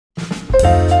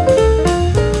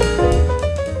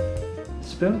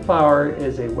Spoonflower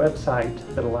is a website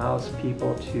that allows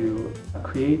people to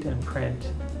create and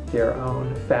print their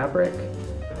own fabric,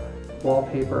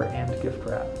 wallpaper, and gift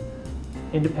wrap.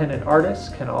 Independent artists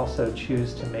can also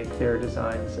choose to make their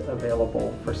designs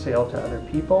available for sale to other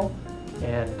people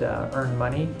and earn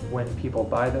money when people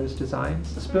buy those designs.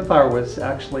 Spoonflower was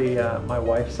actually my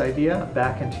wife's idea.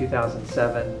 Back in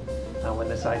 2007, when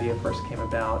this idea first came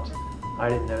about, I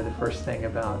didn't know the first thing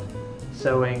about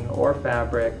sewing or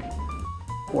fabric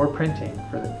or printing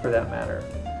for that matter.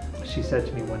 She said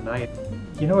to me one night,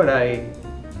 you know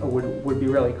what would be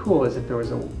really cool is if there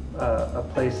was a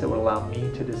place that would allow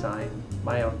me to design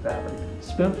my own fabric.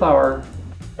 Spoonflower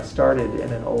started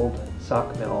in an old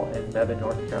sock mill in Mebane,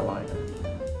 North Carolina.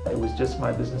 It was just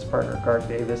my business partner, Garth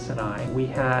Davis, and I. We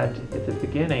had, at the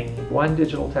beginning, one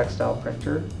digital textile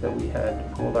printer that we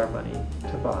had pooled our money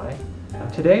to buy.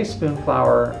 Today,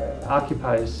 Spoonflower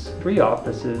occupies 3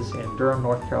 offices in Durham,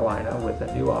 North Carolina, with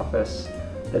a new office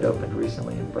that opened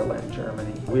recently in Berlin,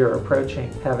 Germany. We are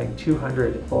approaching having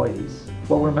 200 employees.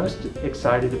 What we're most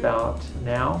excited about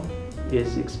now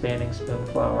is expanding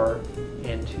Spoonflower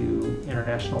into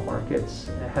international markets,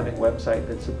 having a website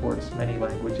that supports many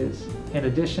languages. In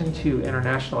addition to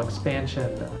international expansion,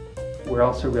 we're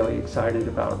also really excited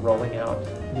about rolling out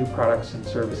new products and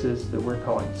services that we're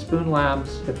calling Spoon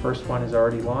Labs. The first one is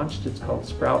already launched. It's called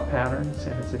Sprout Patterns,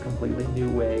 and it's a completely new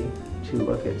way to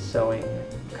look at sewing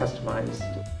customized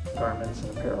garments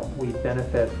and apparel. We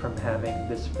benefit from having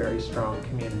this very strong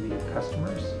community of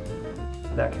customers.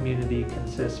 That community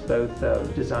consists both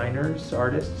of designers,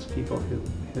 artists, people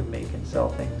who make and sell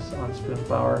things on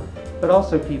Spoonflower, but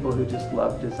also people who just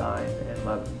love design and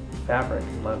love fabric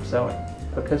and love sewing.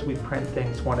 Because we print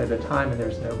things one at a time and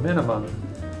there's no minimum,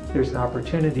 there's an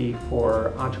opportunity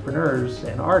for entrepreneurs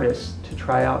and artists to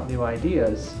try out new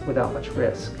ideas without much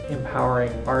risk.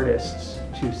 Empowering artists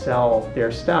to sell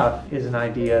their stuff is an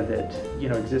idea that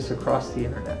exists across the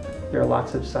internet. There are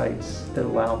lots of sites that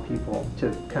allow people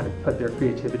to kind of put their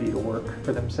creativity to work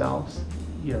for themselves.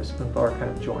 Spoonflower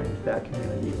kind of joined that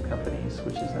community of companies,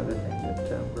 which is another thing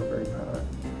that we're very proud of.